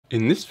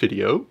In this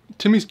video,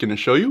 Timmy's going to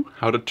show you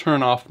how to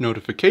turn off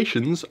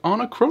notifications on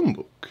a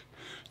Chromebook.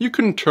 You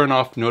can turn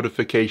off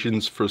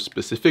notifications for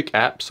specific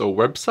apps or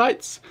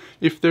websites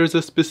if there's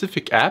a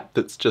specific app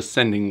that's just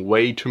sending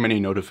way too many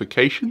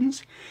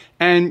notifications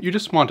and you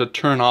just want to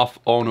turn off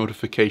all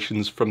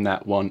notifications from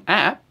that one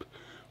app,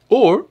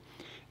 or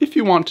if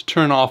you want to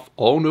turn off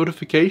all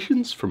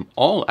notifications from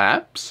all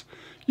apps,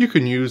 you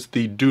can use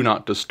the Do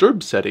Not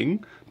Disturb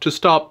setting to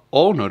stop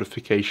all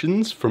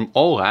notifications from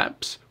all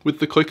apps with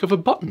the click of a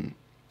button.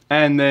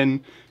 And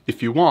then,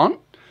 if you want,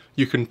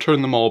 you can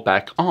turn them all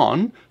back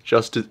on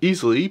just as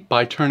easily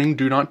by turning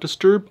Do Not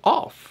Disturb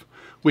off,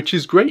 which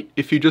is great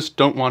if you just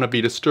don't want to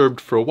be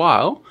disturbed for a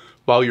while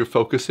you're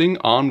focusing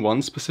on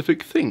one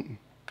specific thing.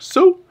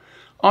 So,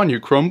 on your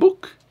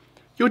Chromebook,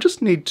 you'll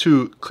just need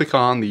to click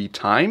on the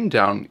time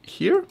down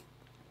here,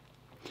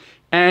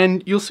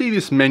 and you'll see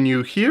this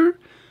menu here.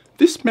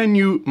 This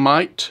menu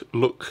might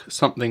look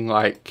something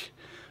like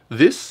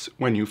this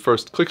when you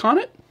first click on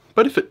it,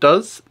 but if it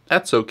does,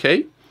 that's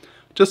okay.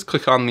 Just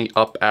click on the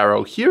up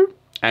arrow here,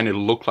 and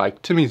it'll look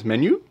like Timmy's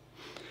menu.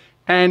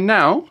 And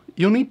now,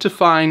 you'll need to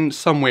find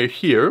somewhere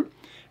here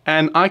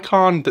an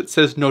icon that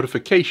says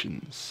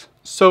notifications.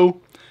 So,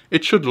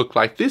 it should look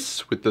like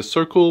this with the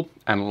circle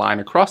and line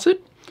across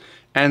it,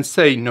 and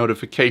say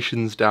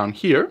notifications down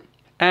here.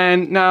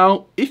 And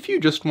now, if you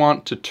just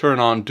want to turn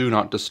on Do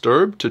Not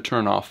Disturb to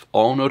turn off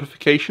all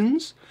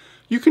notifications,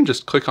 you can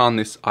just click on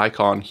this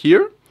icon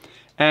here,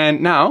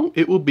 and now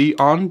it will be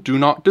on Do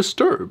Not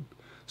Disturb.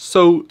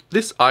 So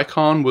this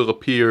icon will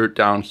appear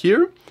down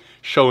here,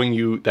 showing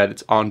you that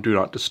it's on Do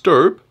Not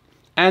Disturb,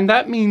 and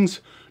that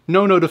means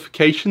no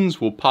notifications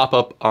will pop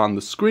up on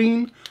the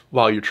screen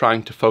while you're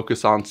trying to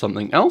focus on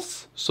something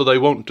else, so they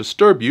won't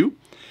disturb you.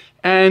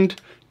 And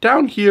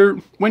down here,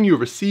 when you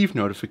receive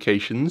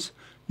notifications,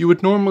 you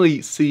would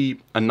normally see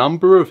a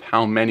number of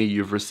how many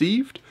you've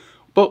received,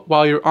 but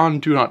while you're on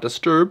Do Not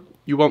Disturb,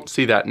 you won't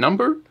see that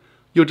number.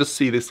 You'll just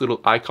see this little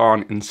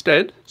icon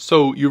instead,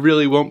 so you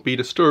really won't be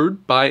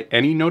disturbed by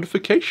any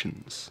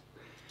notifications.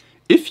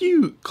 If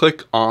you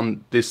click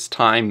on this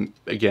time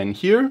again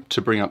here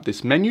to bring up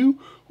this menu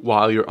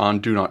while you're on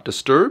Do Not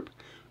Disturb,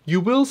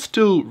 you will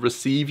still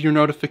receive your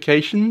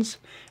notifications,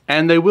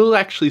 and they will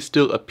actually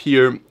still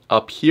appear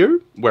up here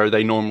where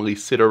they normally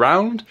sit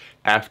around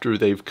after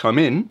they've come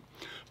in,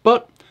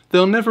 but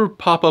they'll never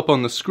pop up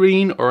on the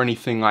screen or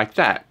anything like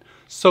that.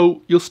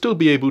 So you'll still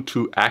be able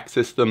to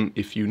access them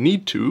if you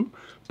need to,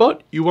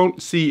 but you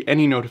won't see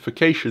any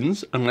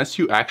notifications unless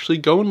you actually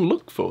go and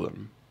look for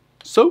them.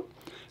 So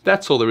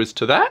that's all there is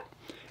to that.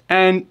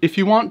 And if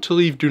you want to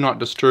leave Do Not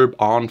Disturb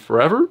on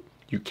forever,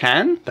 you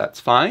can,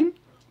 that's fine.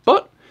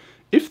 But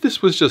if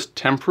this was just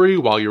temporary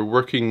while you're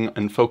working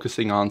and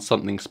focusing on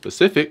something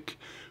specific,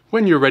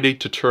 when you're ready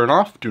to turn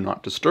off Do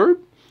Not Disturb,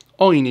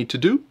 all you need to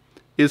do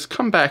is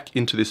come back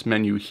into this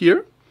menu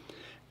here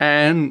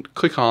and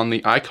click on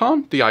the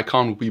icon. The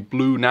icon will be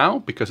blue now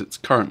because it's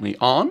currently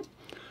on,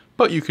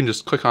 but you can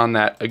just click on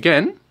that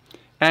again,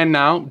 and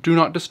now Do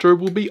Not Disturb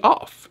will be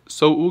off,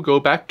 so it will go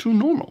back to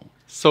normal.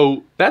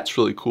 So that's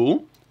really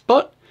cool.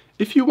 But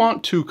if you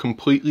want to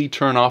completely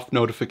turn off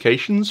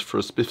notifications for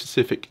a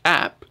specific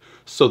app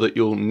so that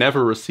you'll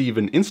never receive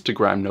an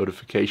Instagram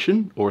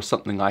notification or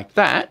something like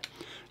that,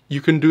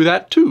 you can do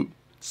that too.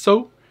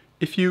 So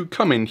if you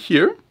come in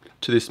here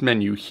to this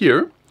menu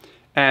here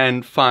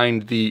and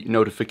find the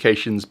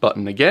notifications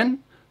button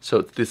again, so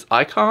it's this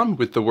icon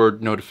with the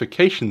word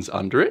notifications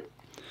under it.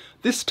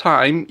 This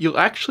time you'll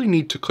actually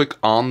need to click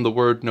on the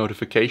word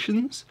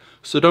notifications,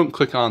 so don't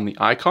click on the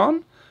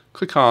icon,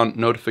 click on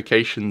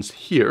notifications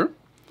here,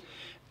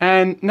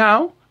 and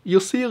now you'll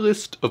see a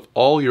list of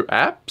all your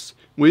apps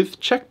with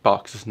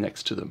checkboxes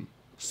next to them.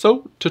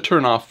 So to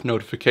turn off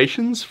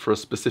notifications for a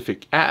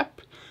specific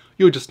app,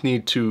 you'll just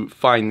need to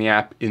find the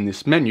app in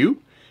this menu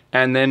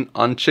and then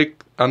untick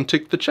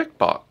the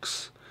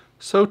checkbox.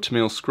 So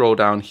Timmy will scroll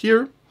down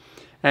here,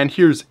 and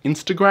here's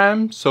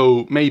Instagram,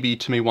 so maybe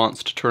Timmy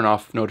wants to turn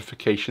off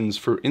notifications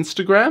for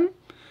Instagram.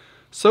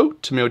 So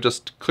Timmy will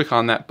just click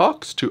on that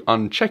box to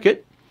uncheck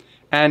it,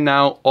 and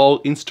now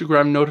all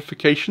Instagram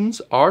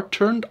notifications are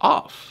turned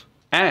off.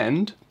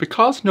 And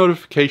because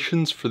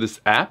notifications for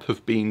this app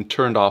have been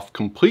turned off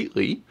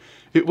completely,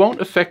 it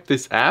won't affect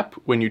this app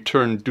when you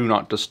turn Do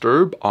Not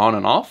Disturb on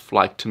and off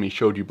like Timmy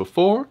showed you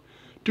before.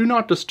 Do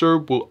Not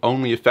Disturb will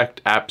only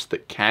affect apps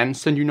that can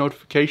send you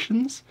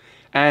notifications,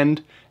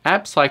 and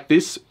apps like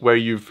this where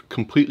you've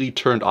completely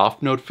turned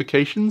off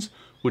notifications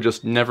will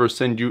just never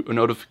send you a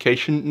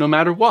notification no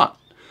matter what.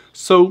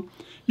 So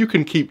you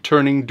can keep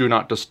turning Do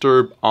Not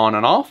Disturb on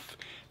and off,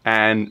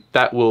 and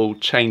that will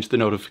change the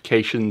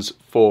notifications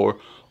for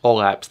all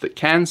apps that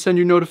can send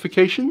you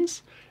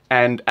notifications,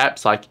 and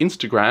apps like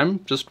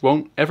Instagram just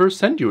won't ever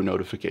send you a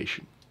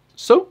notification.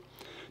 So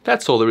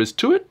that's all there is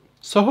to it.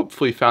 So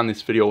hopefully you found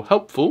this video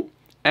helpful,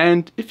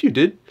 and if you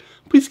did,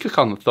 please click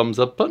on the thumbs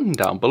up button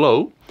down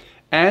below,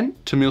 and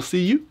Timmy will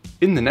see you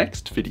in the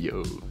next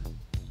video.